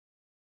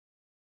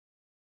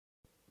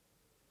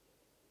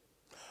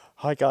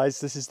Hi guys,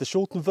 this is the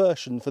shortened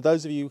version for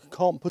those of you who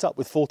can't put up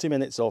with 40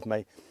 minutes of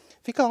me.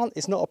 If you can't,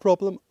 it's not a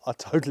problem. I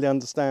totally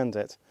understand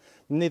it.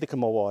 Neither can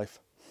my wife.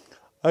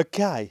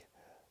 Okay,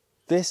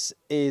 this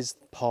is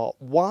part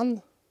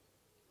 1.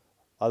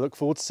 I look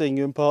forward to seeing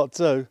you in part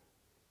 2.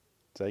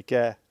 Take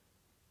care.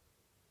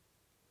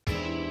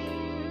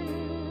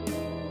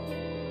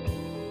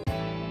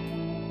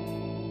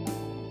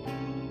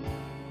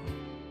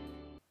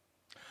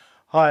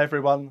 Hi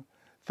everyone.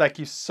 Thank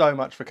you so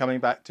much for coming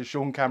back to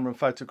Sean Cameron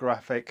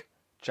Photographic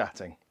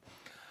Chatting.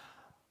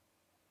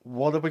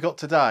 What have we got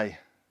today?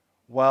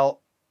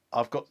 Well,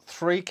 I've got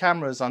 3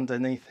 cameras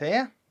underneath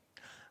here,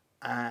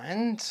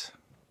 and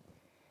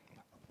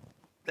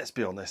let's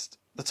be honest,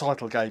 the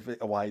title gave it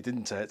away,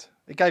 didn't it?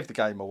 It gave the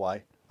game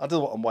away. I don't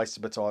know what I'm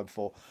wasting my time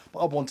for, but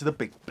I wanted a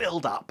big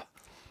build-up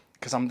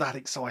because I'm that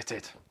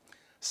excited.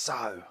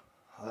 So,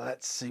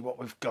 let's see what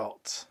we've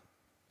got.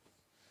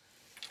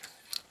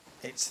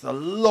 It's the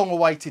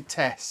long-awaited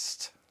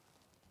test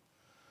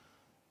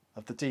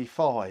of the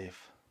D5,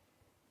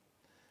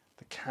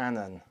 the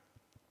Canon,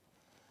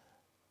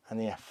 and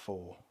the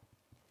F4.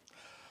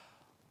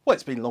 Well,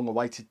 it's been long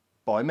awaited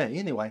by me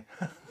anyway.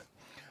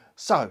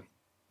 So,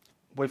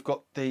 we've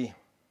got the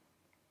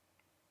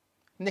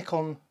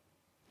Nikon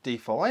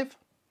D5,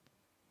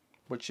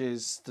 which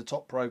is the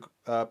top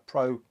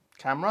pro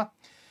camera.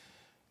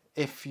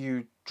 If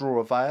you draw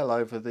a veil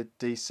over the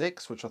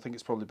D6, which I think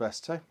it's probably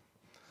best to.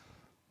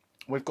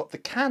 We've got the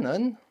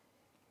Canon,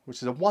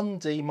 which is a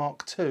 1D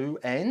Mk2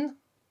 N,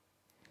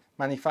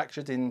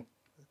 manufactured in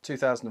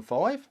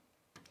 2005.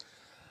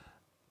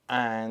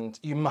 And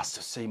you must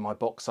have seen my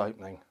box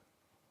opening.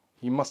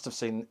 You must have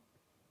seen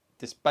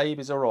this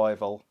baby's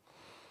arrival.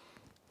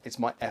 It's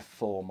my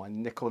F4, my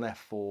Nikon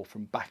F4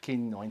 from back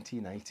in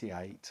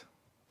 1988.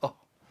 Oh.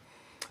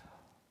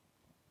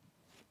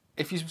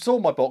 If you saw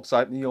my box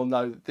opening, you'll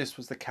know that this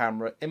was the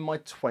camera in my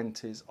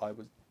 20s I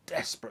was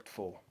desperate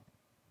for.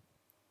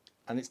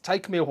 And it's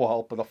taken me a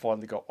while, but I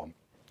finally got one.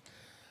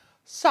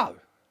 So,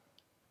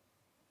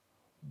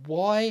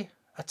 why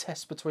a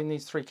test between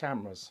these 3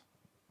 cameras?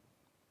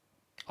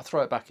 I'll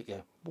throw it back at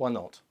you. Why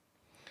not?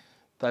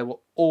 They were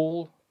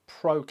all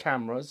pro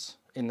cameras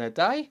in their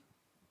day.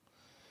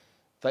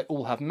 They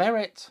all have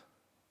merit.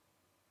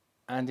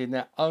 And in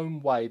their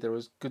own way, they're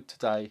as good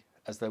today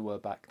as they were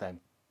back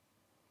then.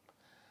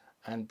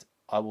 And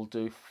I will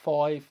do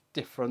 5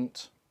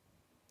 different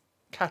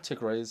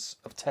categories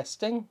of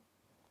testing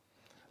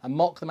and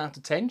mark them out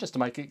of 10 just to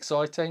make it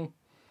exciting.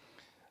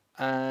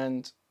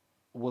 And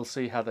we'll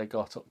see how they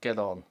get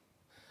on.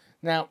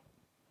 Now,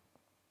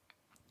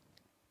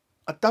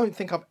 I don't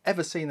think I've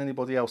ever seen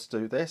anybody else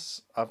do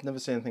this. I've never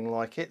seen anything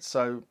like it,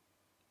 so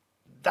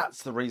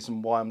that's the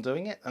reason why I'm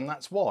doing it, and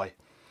that's why.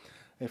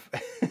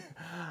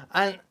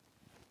 And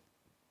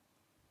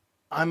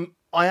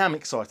I am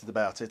excited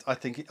about it. I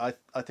think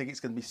it's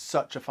going to be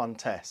such a fun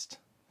test.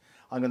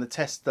 I'm going to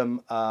test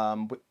them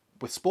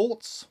with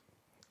sports,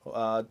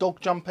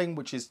 dog jumping,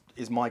 which is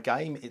my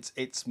game.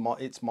 It's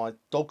my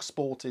dog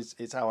sport.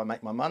 Is how I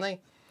make my money,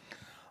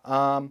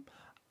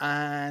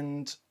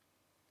 and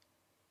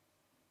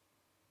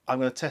I'm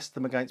going to test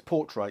them against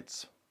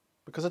portraits,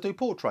 because I do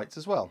portraits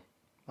as well.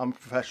 I'm a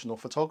professional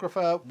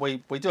photographer. We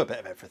do a bit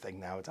of everything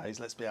nowadays,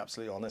 let's be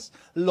absolutely honest.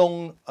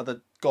 Gone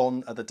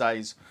are the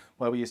days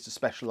where we used to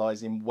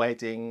specialise in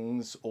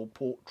weddings or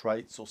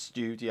portraits or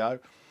studio.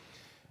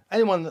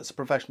 Anyone that's a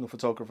professional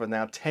photographer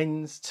now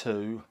tends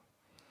to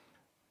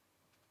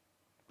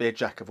be a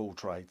jack of all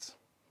trades.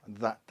 And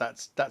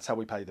that's how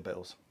we pay the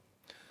bills.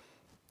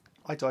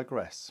 I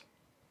digress.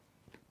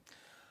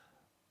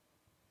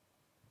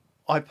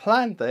 I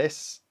planned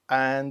this,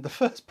 and the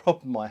first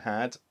problem I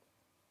had,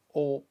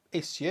 or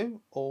issue,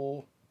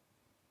 or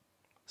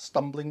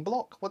stumbling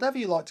block, whatever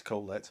you like to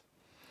call it,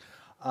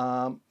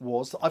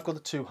 was that I've got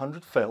a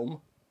 200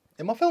 film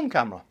in my film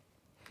camera.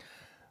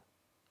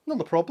 Not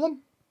a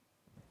problem,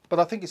 but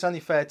I think it's only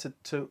fair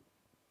to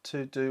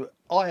do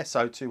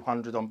ISO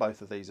 200 on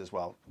both of these as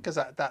well, because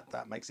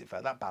that makes it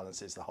fair. That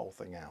balances the whole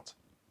thing out.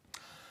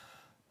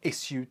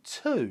 Issue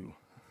 2,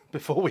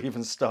 before we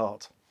even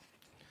start.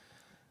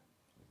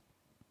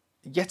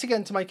 Yet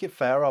again, to make it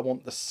fair, I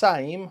want the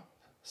same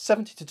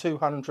 70 to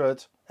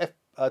 200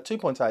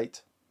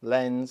 2.8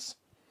 lens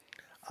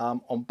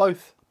on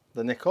both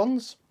the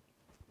Nikons,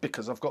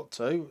 because I've got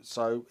 2,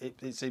 so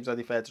it seems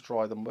only fair to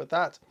try them with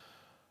that.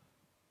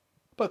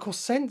 But of course,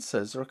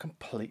 sensors are a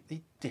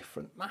completely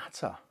different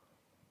matter.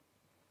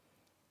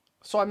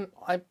 So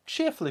I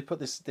cheerfully put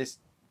this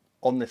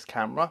on this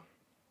camera,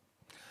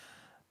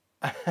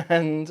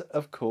 and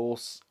of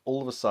course,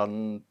 all of a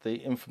sudden,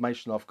 the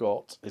information I've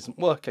got isn't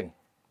working.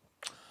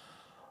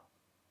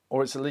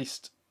 Or it's at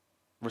least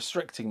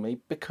restricting me,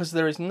 because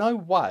there is no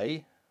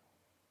way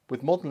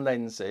with modern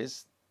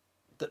lenses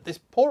that this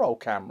poor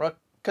old camera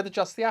could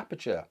adjust the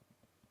aperture.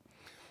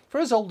 For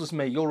as old as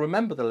me, you'll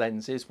remember the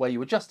lenses where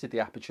you adjusted the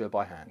aperture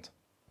by hand.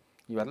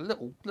 You had a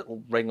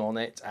little ring on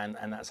it, and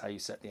that's how you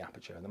set the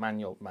aperture, the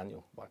manual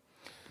way.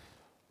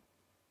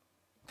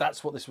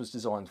 That's what this was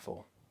designed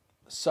for.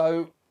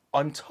 So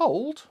I'm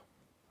told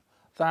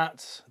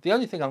that the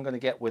only thing I'm going to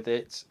get with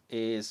it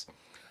is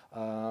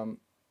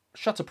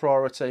shutter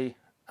priority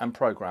and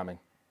programming.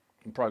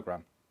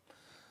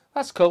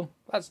 That's cool.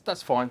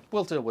 That's fine.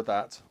 We'll deal with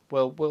that.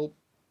 We'll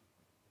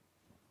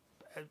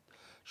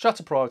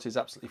shutter priority is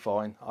absolutely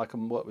fine. I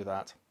can work with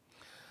that.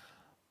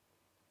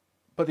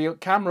 But the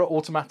camera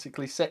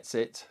automatically sets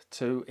it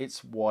to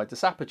its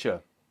widest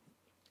aperture,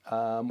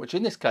 which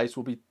in this case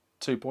will be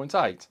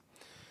 2.8.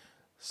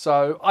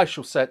 So I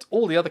shall set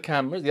all the other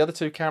cameras, the other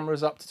two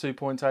cameras, up to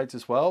 2.8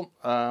 as well.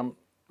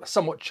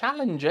 Somewhat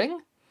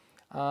challenging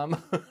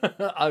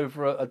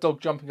over a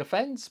dog jumping a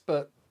fence,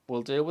 but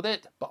we'll deal with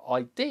it. But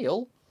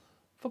ideal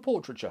for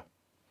portraiture.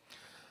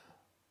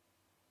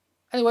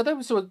 Anyway,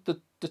 those were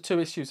the two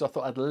issues I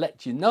thought I'd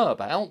let you know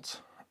about.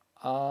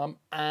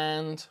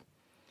 And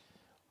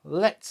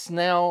let's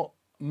now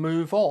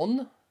move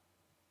on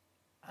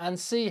and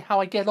see how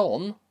I get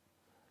on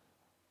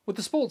with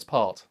the sports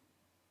part.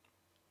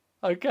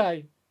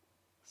 Okay,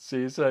 see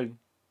you soon.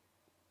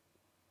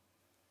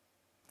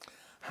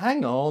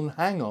 Hang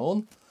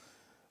on.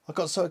 I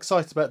got so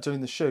excited about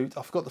doing the shoot,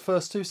 I forgot the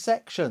first two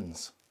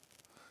sections.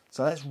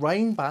 So let's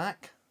rein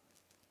back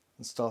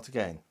and start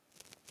again.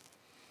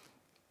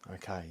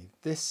 Okay,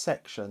 this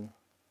section,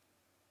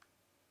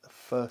 the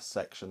first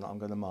section that I'm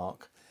going to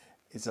mark,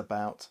 is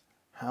about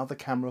how the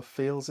camera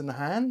feels in the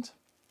hand.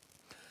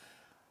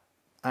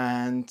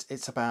 And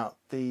it's about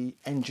the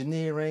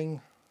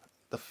engineering,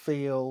 the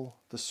feel,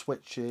 the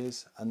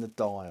switches and the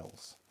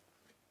dials.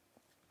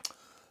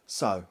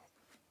 So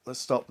let's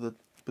start with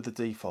the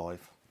D5.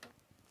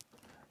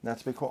 Now,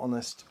 to be quite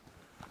honest,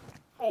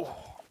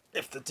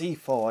 if the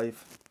D5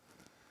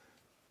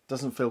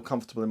 doesn't feel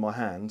comfortable in my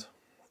hand,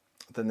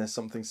 then there's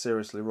something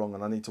seriously wrong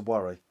and I need to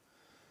worry,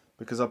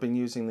 because I've been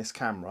using this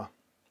camera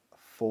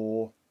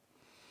for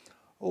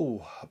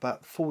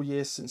about 4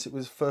 years since it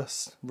was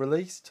first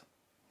released,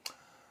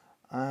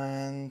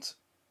 and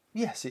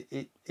yes,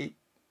 it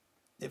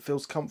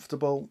feels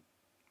comfortable,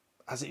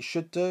 as it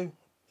should do.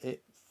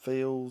 It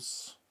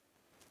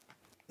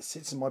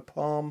sits in my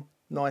palm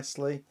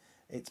nicely,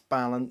 it's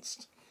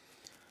balanced.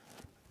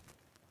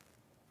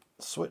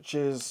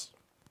 Switches,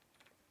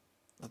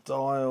 the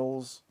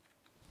dials,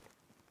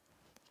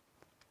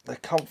 they're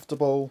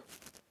comfortable,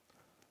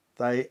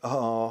 they're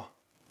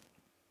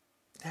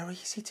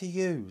easy to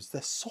use,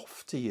 they're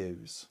soft to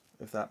use,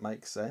 if that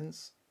makes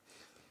sense.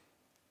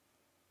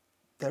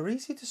 They're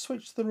easy to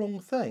switch to the wrong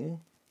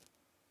thing,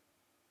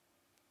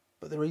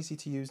 but they're easy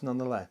to use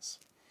nonetheless.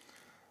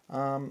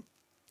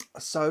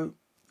 So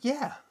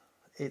yeah,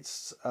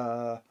 it's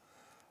for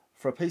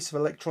a piece of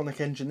electronic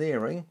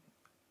engineering,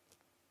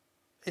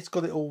 it's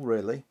got it all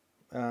really.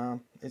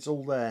 It's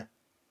all there.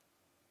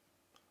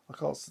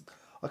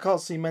 I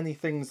can't see many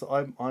things that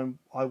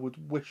I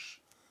would wish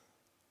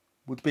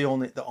would be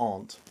on it that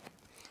aren't.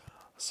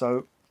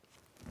 So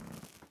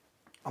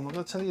I'm not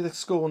going to tell you the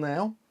score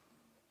now.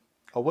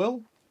 I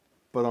will,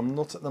 but I'm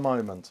not at the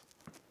moment.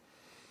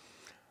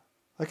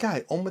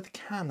 Okay, on with the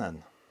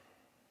Canon.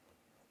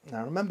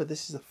 Now remember,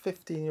 this is a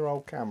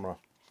 15-year-old camera.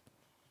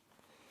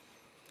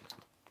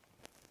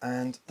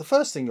 And the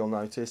first thing you'll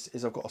notice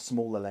is I've got a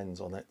smaller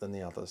lens on it than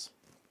the others.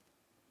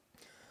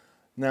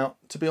 Now,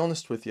 to be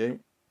honest with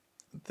you,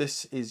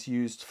 this is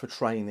used for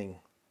training.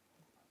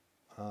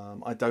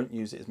 I don't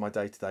use it as my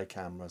day-to-day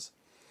cameras.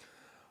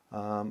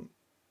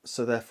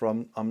 So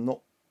therefore I'm not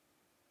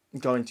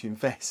going to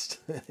invest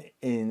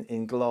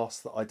in glass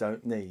that I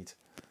don't need.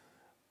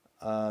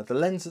 The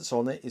lens that's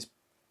on it is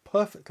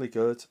perfectly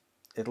good.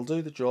 It'll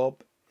do the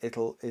job.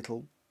 It'll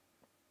do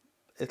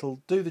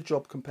the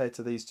job compared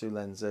to these two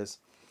lenses.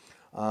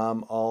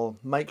 I'll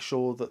make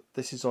sure that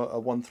this is a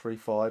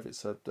 135.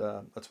 It's a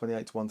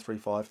 28 to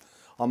 135.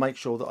 I'll make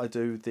sure that I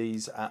do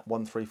these at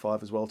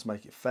 135 as well to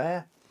make it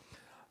fair.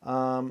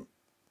 And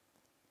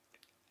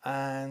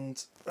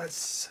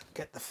let's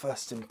get the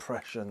first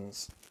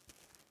impressions.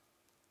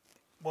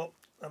 Well,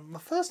 my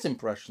first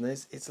impression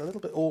is it's a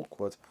little bit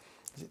awkward.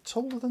 Is it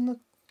taller than the...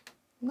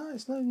 No,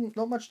 it's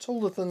not much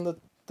taller than the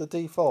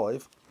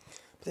D5.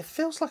 But it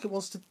feels like it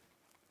wants to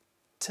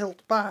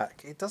tilt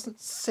back. It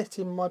doesn't sit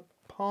in my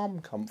palm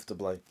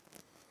comfortably.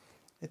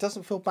 It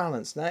doesn't feel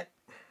balanced. Now,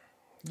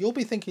 you'll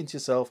be thinking to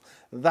yourself,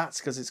 that's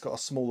because it's got a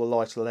smaller,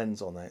 lighter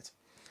lens on it.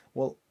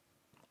 Well,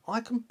 I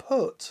can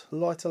put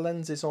lighter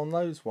lenses on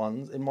those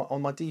ones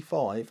on my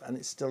D5 and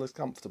it's still as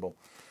comfortable.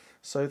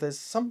 So there's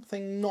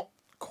something not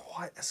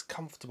quite as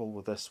comfortable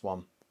with this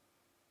one.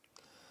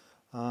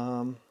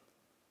 Let's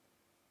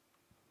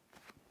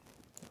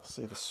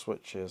see the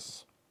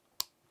switches.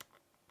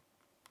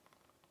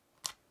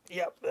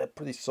 Yep, they're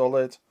pretty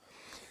solid.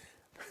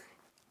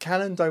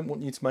 Canon don't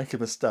want you to make a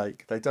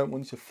mistake. They don't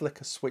want you to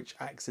flick a switch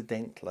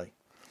accidentally.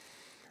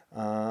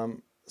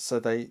 So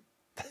they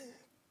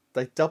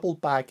double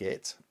bag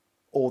it,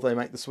 or they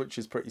make the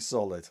switches pretty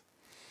solid.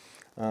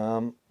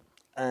 And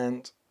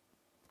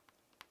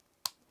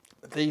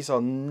these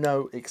are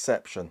no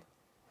exception.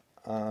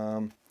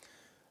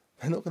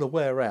 They're not going to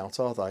wear out,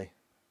 are they?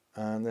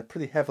 And they're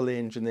pretty heavily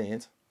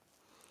engineered.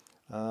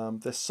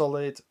 They're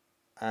solid,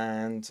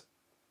 and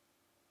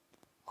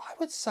I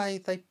would say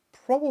they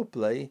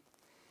probably,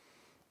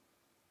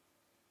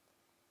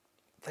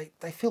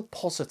 they feel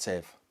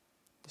positive.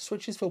 The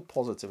switches feel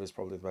positive is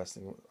probably the best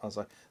thing I'll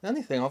say. The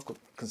only thing I've got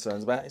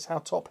concerns about is how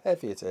top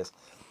heavy it is.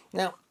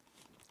 Now,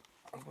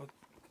 I'm going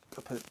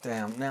to put it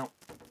down. Now,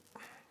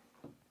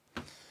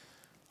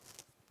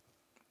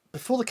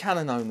 before the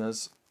Canon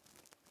owners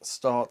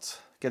start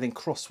getting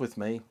cross with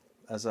me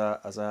as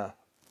a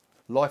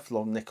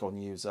lifelong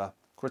Nikon user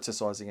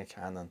criticising a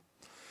Canon,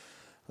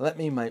 let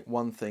me make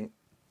one thing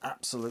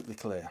absolutely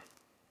clear.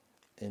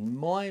 In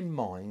my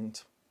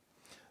mind,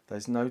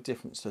 there's no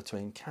difference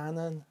between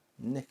Canon,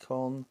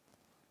 Nikon,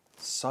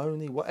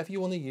 Sony, whatever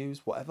you want to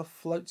use, whatever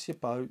floats your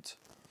boat.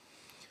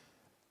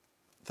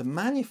 The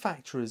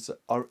manufacturers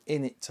are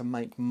in it to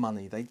make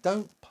money. They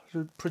don't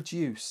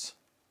produce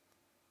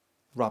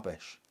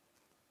rubbish.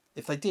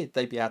 If they did,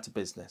 they'd be out of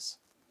business.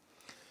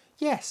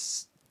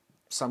 Yes,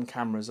 some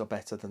cameras are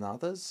better than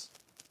others.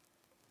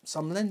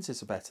 Some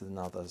lenses are better than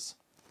others.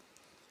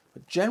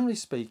 But generally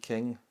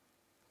speaking,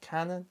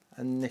 Canon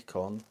and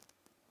Nikon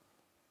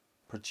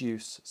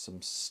produce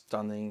some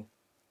stunning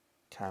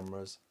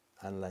cameras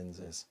and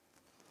lenses.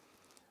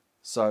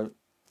 So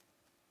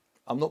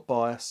I'm not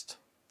biased.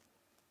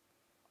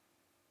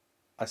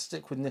 I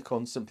stick with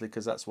Nikon simply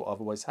because that's what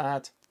I've always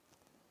had.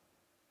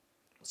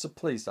 So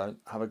please don't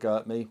have a go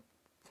at me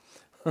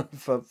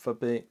for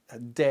being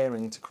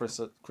daring to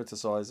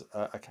criticise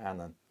a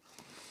Canon.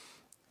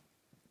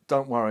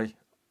 Don't worry,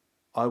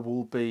 I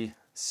will be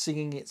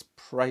singing its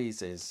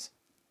praises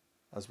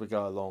as we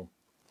go along.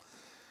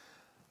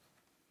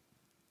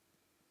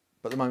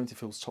 But at the moment it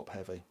feels top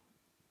heavy.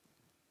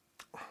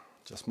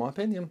 Just my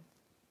opinion.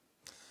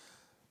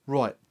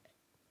 Right,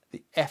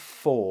 the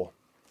F4.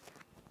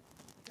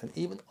 An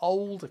even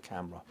older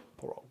camera,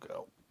 poor old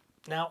girl.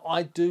 Now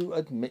I do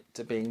admit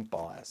to being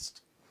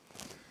biased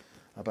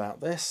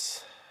about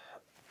this,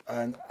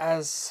 and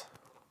as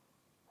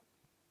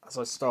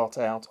I start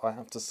out, I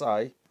have to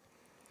say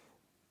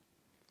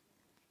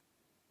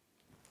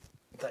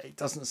that it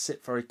doesn't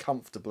sit very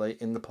comfortably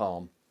in the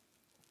palm.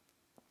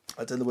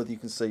 I don't know whether you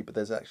can see, but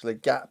there's actually a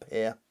gap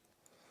here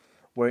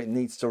where it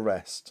needs to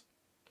rest,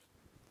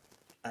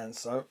 and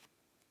so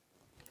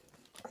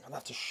I'm going to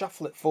have to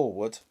shuffle it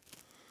forward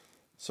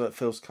so it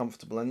feels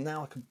comfortable. And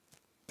now I can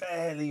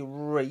barely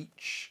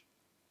reach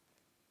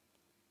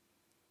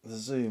the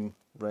zoom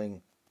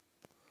ring.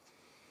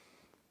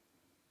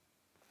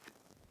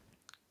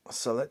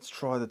 So let's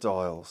try the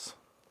dials.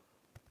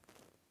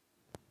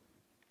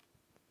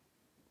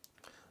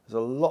 There's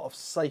a lot of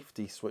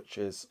safety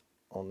switches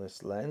on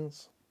this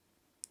lens.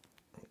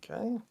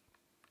 Okay.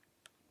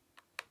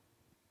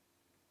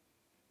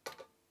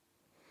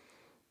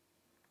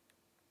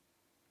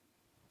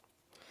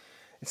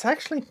 It's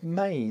actually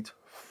made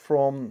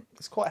from,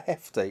 it's quite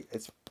hefty,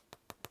 it's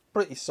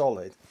pretty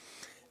solid.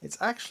 It's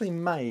actually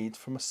made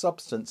from a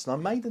substance, and I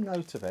made a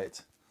note of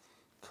it,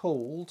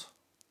 called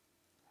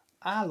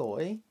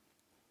alloy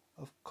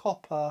of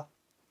copper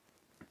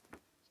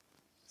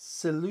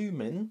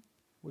silumin,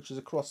 which is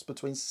a cross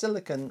between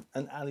silicon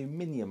and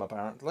aluminium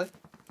apparently,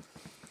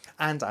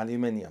 and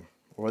aluminium,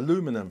 or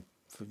aluminum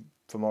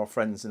from our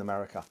friends in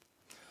America.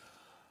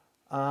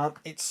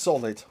 It's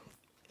solid,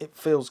 it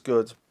feels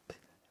good.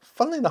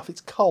 Funnily enough,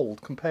 it's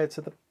cold compared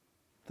to the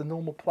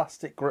normal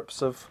plastic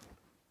grips and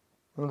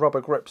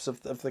rubber grips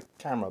of the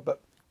camera, but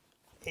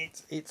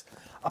it's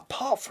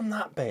apart from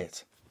that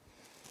bit.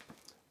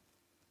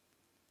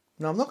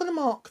 Now I'm not going to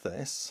mark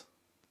this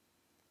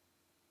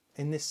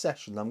in this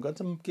session. I'm going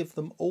to give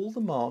them all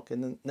the mark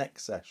in the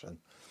next session.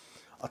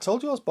 I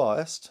told you I was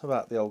biased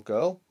about the old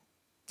girl.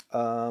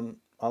 I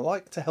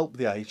like to help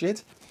the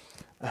aged,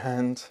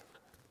 and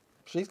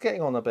she's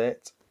getting on a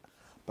bit,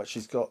 but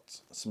she's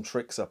got some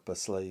tricks up her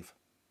sleeve.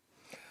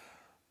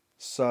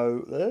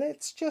 So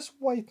let's just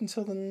wait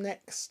until the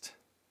next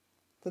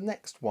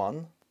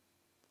one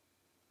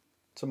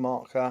to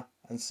mark her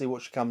and see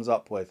what she comes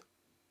up with.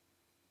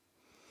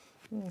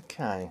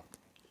 Okay.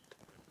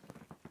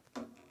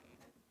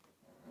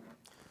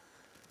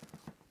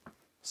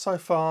 So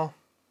far,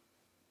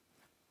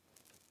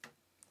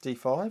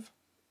 D5.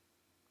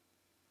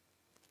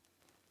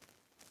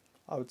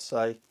 I would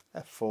say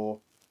F4,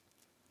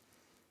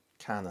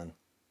 Canon.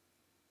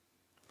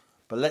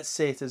 But let's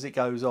see it as it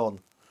goes on.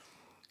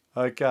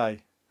 Okay.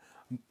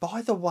 And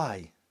by the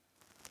way,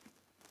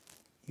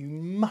 you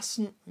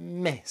mustn't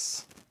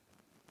miss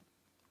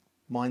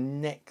my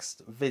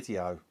next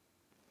video.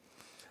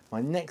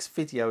 My next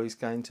video is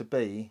going to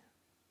be,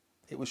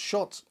 it was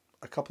shot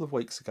a couple of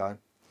weeks ago,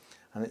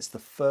 and it's the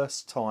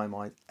first time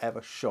I'd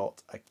ever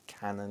shot a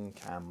Canon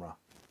camera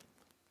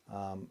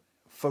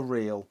for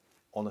real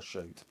on a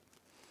shoot.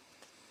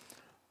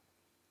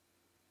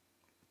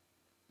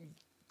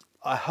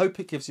 I hope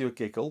it gives you a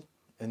giggle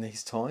in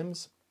these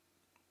times.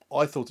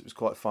 I thought it was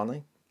quite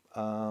funny,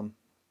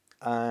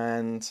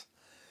 and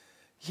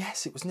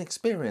yes, it was an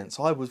experience.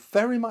 I was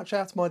very much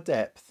out of my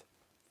depth.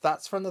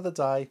 That's for another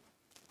day.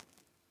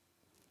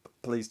 But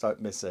please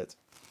don't miss it.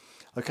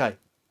 Okay,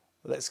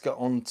 let's get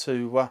on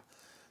to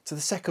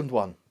the second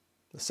one.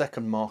 the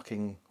second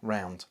marking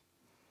round.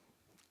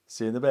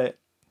 See you in a bit.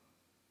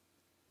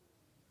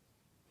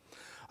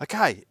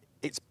 Okay,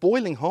 it's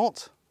boiling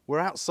hot. We're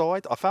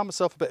outside. I found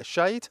myself a bit of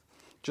shade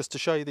just to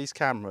show you these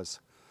cameras.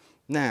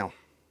 Now,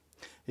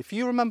 if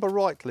you remember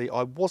rightly,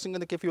 I wasn't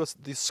going to give you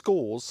the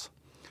scores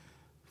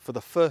for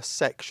the first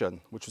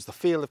section, which was the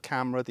feel of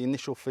camera, the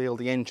initial feel,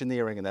 the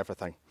engineering and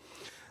everything.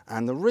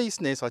 And the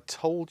reason is I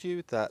told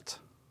you that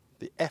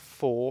the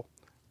F4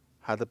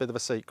 had a bit of a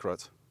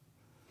secret.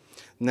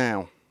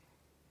 Now,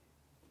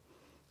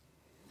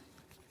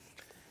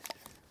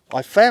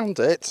 I found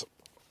it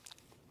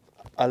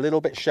a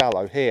little bit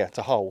shallow here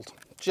to hold,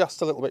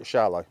 just a little bit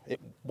shallow. It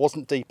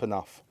wasn't deep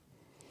enough.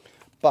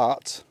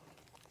 But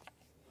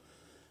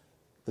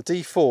the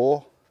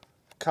D4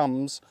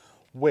 comes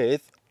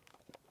with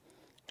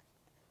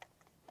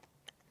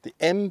the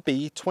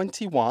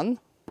MB21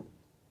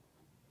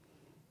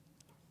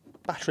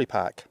 battery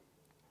pack.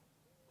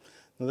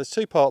 Now there's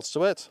two parts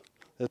to it.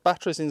 There's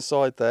batteries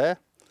inside there.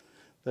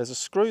 There's a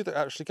screw that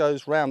actually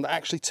goes round that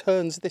actually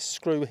turns this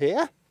screw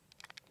here.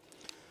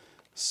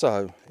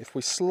 So if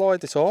we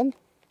slide it on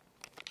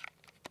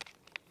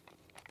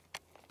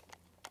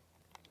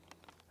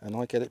and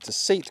I get it to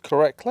seat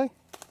correctly,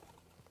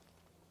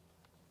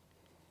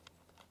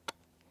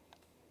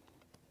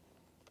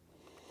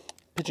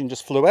 pigeon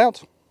just flew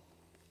out.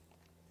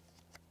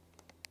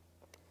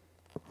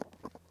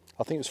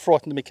 I think it was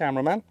frightened of me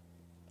cameraman.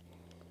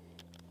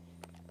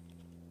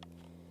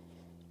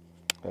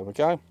 There we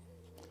go.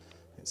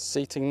 It's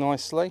seating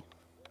nicely.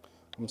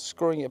 I'm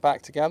screwing it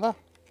back together.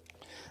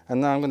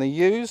 And now I'm going to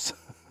use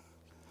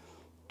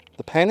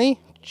the penny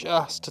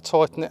just to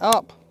tighten it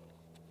up.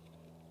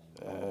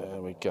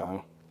 There we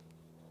go.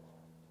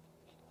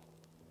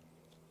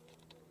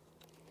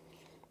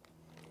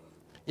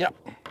 Yep,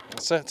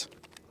 that's it.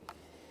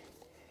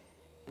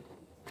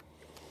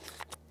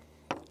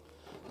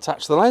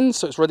 Attach the lens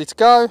so it's ready to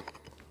go.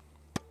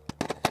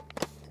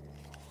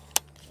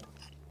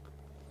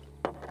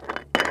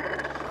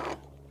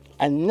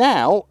 And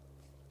now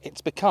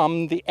it's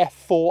become the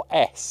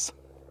F4S.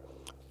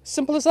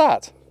 Simple as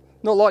that.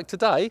 Not like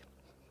today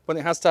when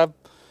it has to have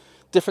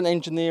different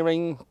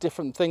engineering,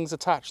 different things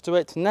attached to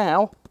it.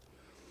 Now,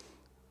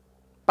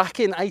 back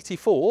in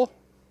 '84,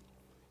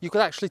 you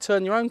could actually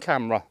turn your own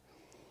camera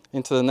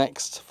into the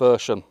next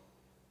version.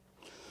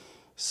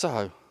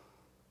 So,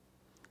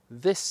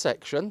 this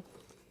section,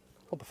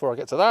 before I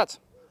get to that,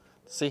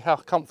 see how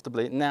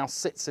comfortably it now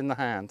sits in the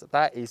hand.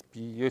 That is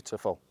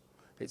beautiful.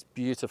 It's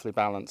beautifully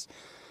balanced.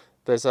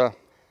 There's a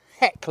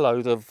heck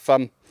load of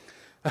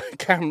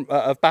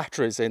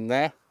batteries in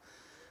there,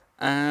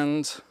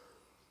 and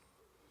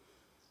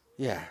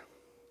yeah,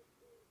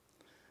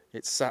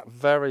 it's sat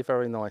very,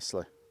 very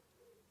nicely.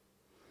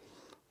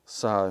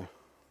 So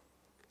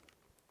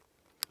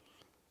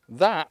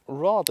that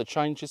rather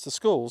changes the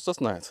schools,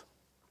 doesn't it?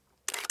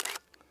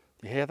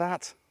 You hear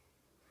that?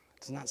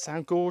 Doesn't that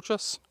sound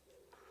gorgeous?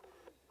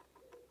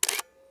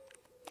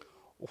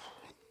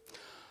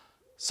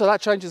 So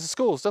that changes the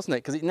scores, doesn't it?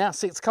 Because it now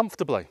sits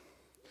comfortably.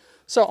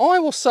 So I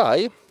will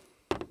say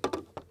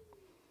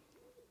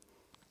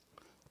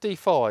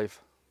D5,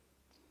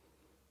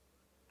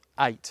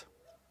 8.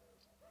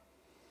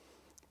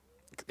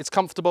 It's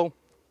comfortable,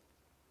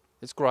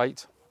 it's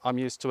great, I'm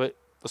used to it.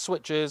 The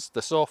switches,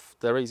 they're soft,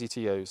 they're easy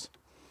to use.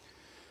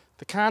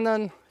 The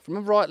Canon, if I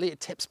remember rightly, it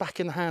tips back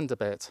in the hand a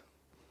bit.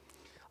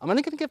 I'm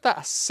only going to give that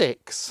a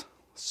 6.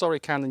 Sorry,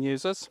 Canon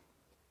users.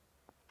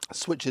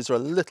 Switches are a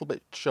little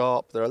bit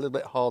sharp, they're a little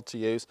bit hard to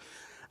use,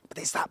 but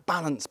it's that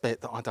balance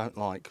bit that I don't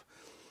like.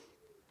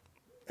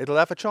 It'll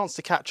have a chance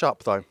to catch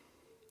up though.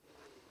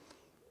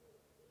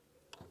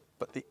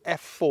 But the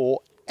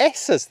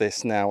F4S as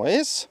this now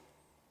is,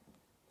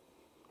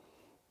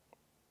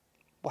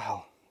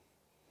 well,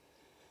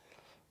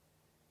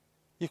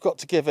 you've got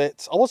to give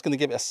it, I was going to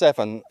give it a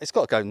 7, it's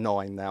got to go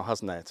 9 now,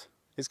 hasn't it?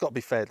 It's got to be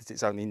fair that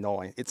it's only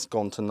 9, it's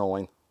gone to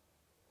 9.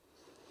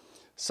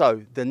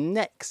 So the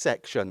next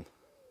section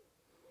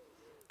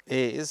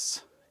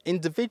is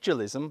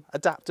individualism,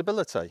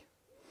 adaptability.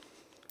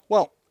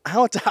 Well,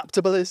 how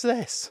adaptable is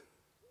this?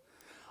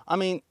 I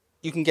mean,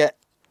 you can get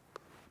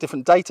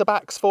different data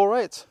backs for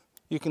it,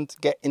 you can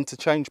get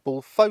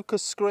interchangeable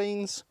focus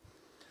screens,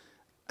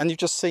 and you've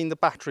just seen the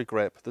battery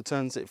grip that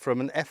turns it from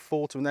an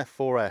F4 to an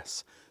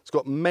F4S. It's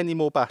got many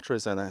more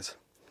batteries in it.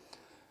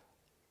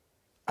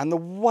 And the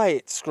way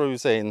it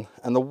screws in,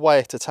 and the way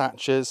it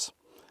attaches,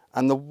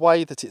 and the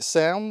way that it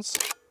sounds,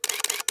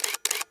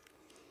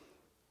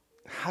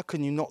 how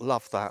can you not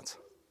love that?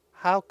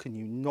 How can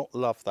you not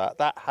love that?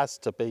 That has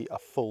to be a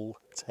full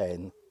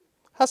 10.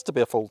 Has to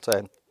be a full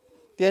 10.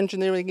 The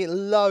engineering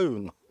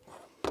alone.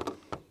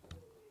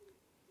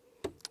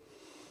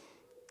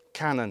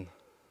 Canon.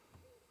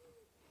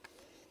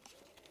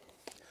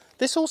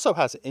 This also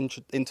has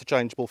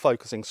interchangeable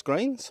focusing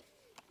screens.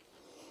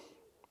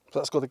 So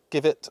that's got to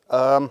give it,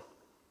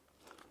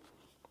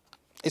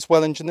 it's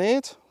well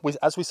engineered.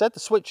 As we said, the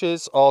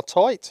switches are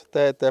tight.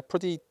 They're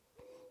pretty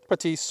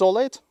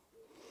solid.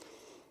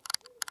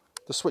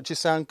 The switches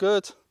sound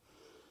good.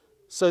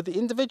 So the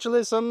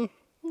individualism,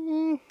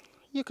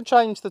 you can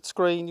change the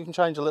screen, you can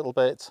change a little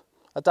bit.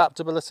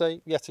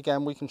 Adaptability, yet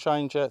again, we can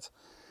change it.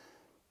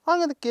 I'm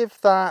going to give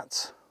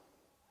that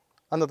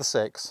another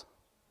 6.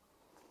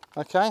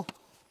 Okay.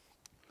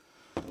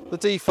 The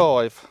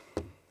D5.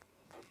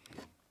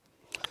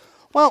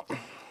 Well,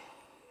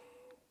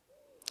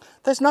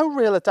 there's no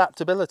real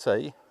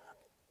adaptability.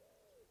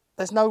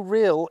 There's no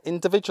real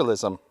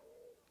individualism.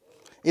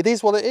 It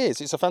is what it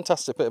is. It's a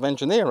fantastic bit of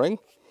engineering,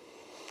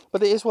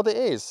 but it is what it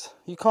is.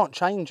 You can't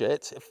change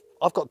it. If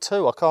I've got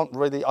 2,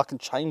 I can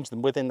change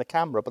them within the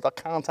camera, but I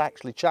can't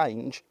actually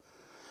change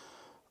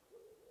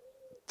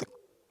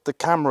the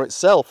camera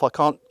itself. I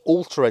can't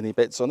alter any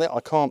bits on it. I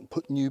can't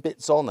put new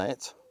bits on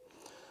it.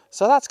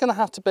 So that's going to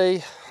have to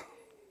be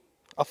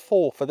a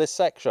 4 for this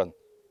section.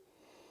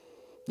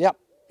 Yep,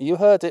 you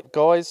heard it,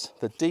 guys.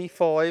 The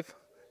D5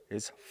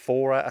 is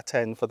 4 out of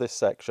 10 for this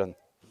section.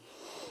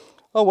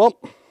 Oh well,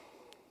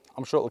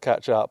 I'm sure it'll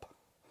catch up.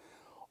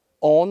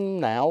 On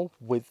now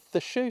with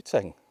the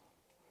shooting.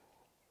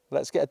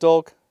 Let's get a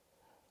dog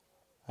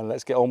and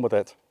let's get on with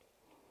it.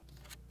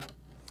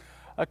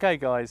 Okay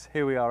guys,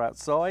 here we are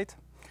outside,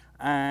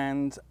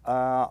 and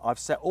I've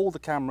set all the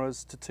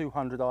cameras to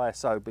 200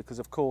 ISO because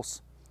of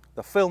course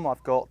the film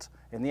I've got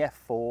in the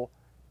F4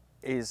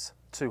 is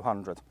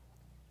 200.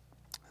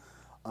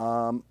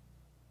 I'm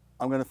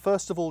going to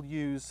first of all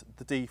use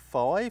the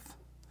D5,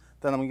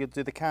 then I'm going to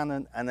do the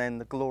Canon and then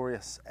the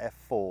glorious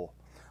F4.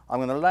 I'm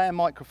going to lay a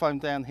microphone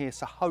down here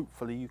so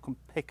hopefully you can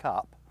pick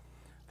up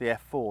the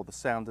F4, the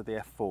sound of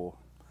the F4.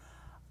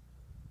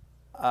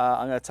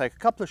 I'm going to take a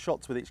couple of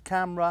shots with each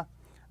camera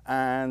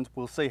and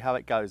we'll see how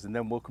it goes and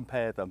then we'll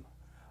compare them.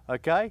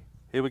 Okay,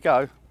 here we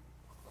go.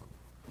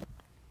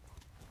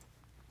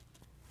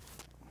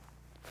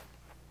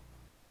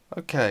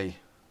 Okay,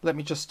 let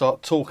me just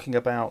start talking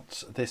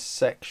about this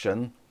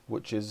section,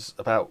 which is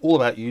all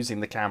about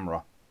using the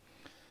camera.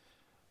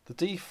 The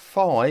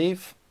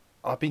D5,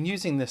 I've been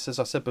using this, as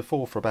I said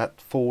before, for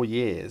about 4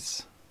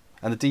 years,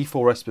 and the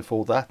D4S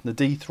before that, and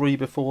the D3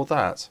 before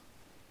that.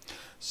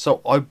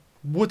 So I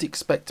would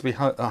expect to be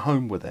at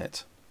home with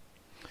it.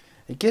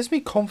 It gives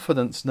me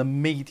confidence and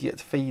immediate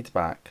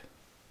feedback.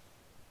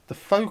 The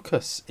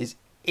focus is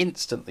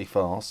instantly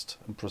fast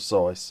and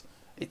precise.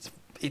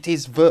 It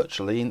is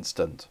virtually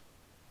instant.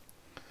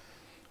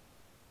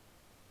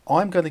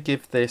 I'm going to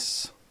give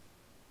this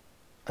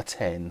a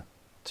 10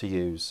 to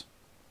use.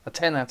 A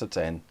 10 out of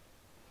 10.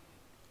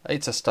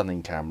 It's a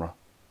stunning camera.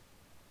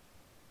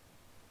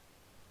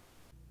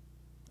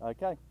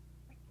 Okay.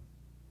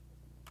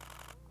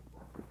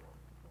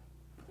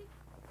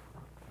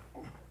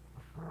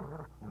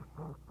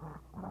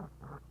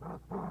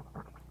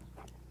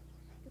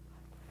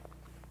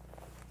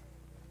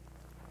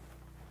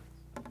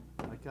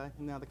 Okay,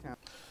 now the Canon.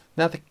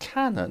 Now the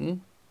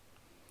Canon,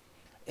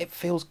 it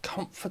feels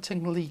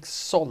comfortingly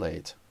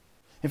solid.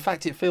 In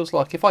fact, it feels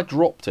like if I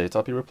dropped it,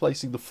 I'd be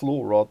replacing the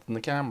floor rather than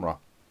the camera.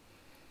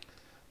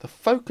 The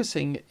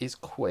focusing is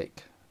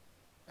quick,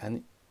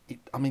 and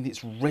I mean,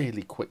 it's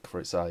really quick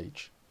for its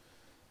age.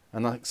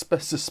 And I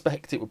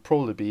suspect it would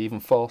probably be even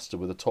faster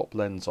with a top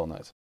lens on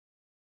it.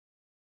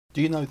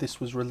 Do you know this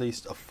was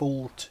released a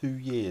full 2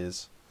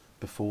 years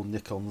before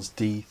Nikon's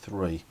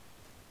D3?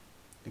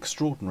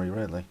 Extraordinary,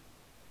 really.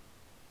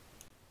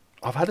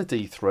 I've had a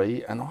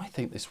D3 and I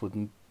think this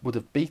would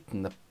have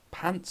beaten the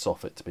pants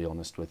off it, to be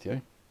honest with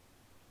you.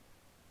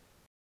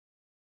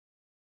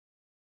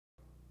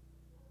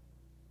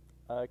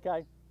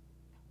 Okay.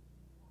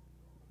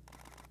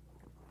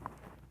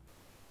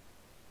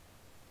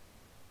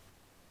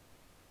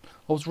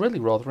 I was really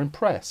rather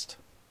impressed.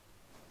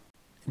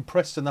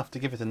 Impressed enough to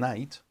give it an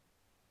 8.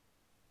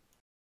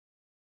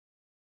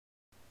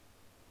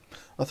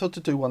 I thought to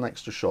do one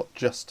extra shot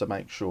just to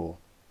make sure.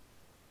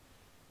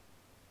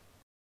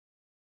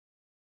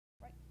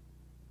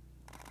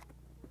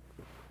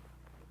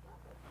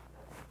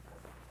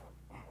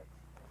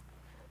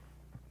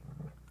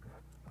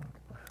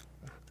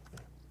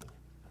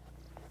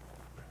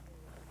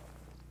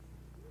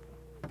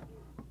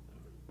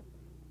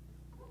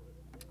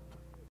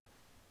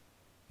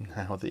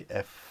 Now the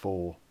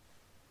F4.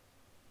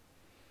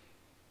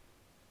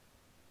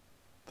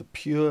 The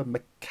pure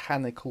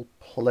mechanical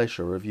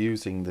pleasure of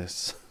using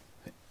this,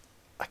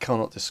 I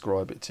cannot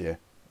describe it to you.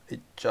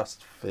 It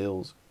just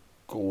feels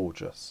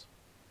gorgeous.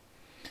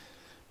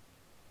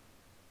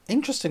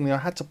 Interestingly, I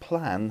had to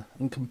plan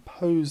and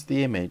compose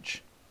the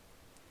image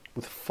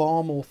with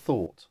far more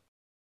thought.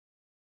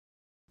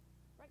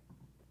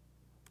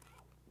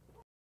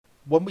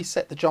 When we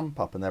set the jump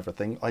up and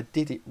everything, I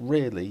did it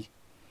really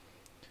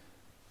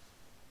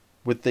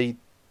with the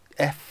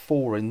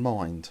F4 in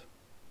mind.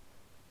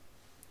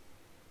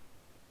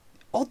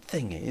 Odd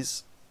thing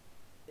is,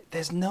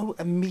 there's no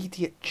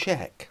immediate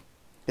check.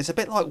 It's a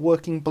bit like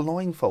working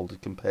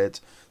blindfolded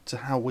compared to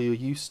how we are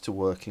used to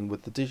working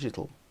with the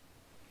digital.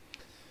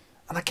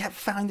 And I kept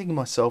finding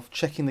myself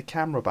checking the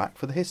camera back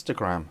for the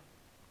histogram.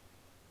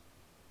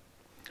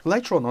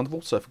 Later on, I've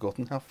also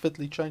forgotten how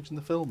fiddly changing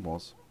the film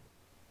was.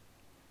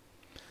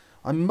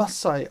 I must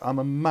say I'm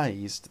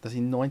amazed that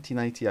in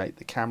 1988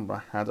 the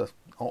camera had an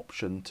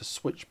option to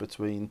switch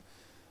between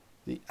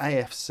the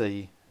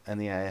AFC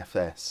and the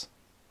AFS.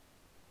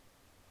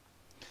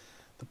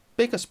 The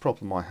biggest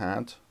problem I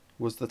had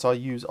was that I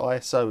use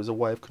ISO as a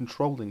way of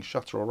controlling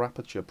shutter or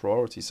aperture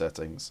priority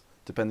settings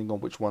depending on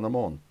which one I'm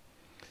on.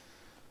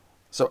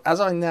 So as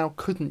I now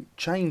couldn't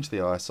change the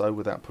ISO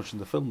without pushing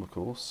the film, of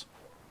course,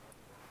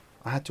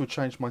 I had to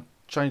change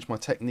my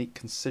technique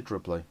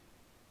considerably.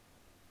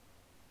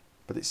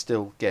 But it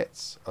still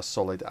gets a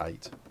solid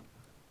 8.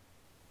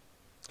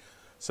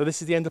 So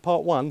this is the end of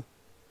part 1.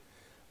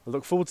 I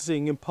look forward to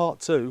seeing you in part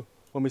 2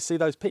 when we see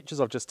those pictures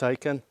I've just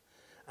taken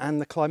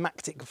and the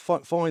climactic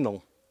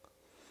final.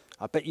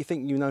 I bet you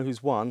think you know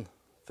who's won.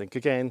 Think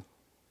again.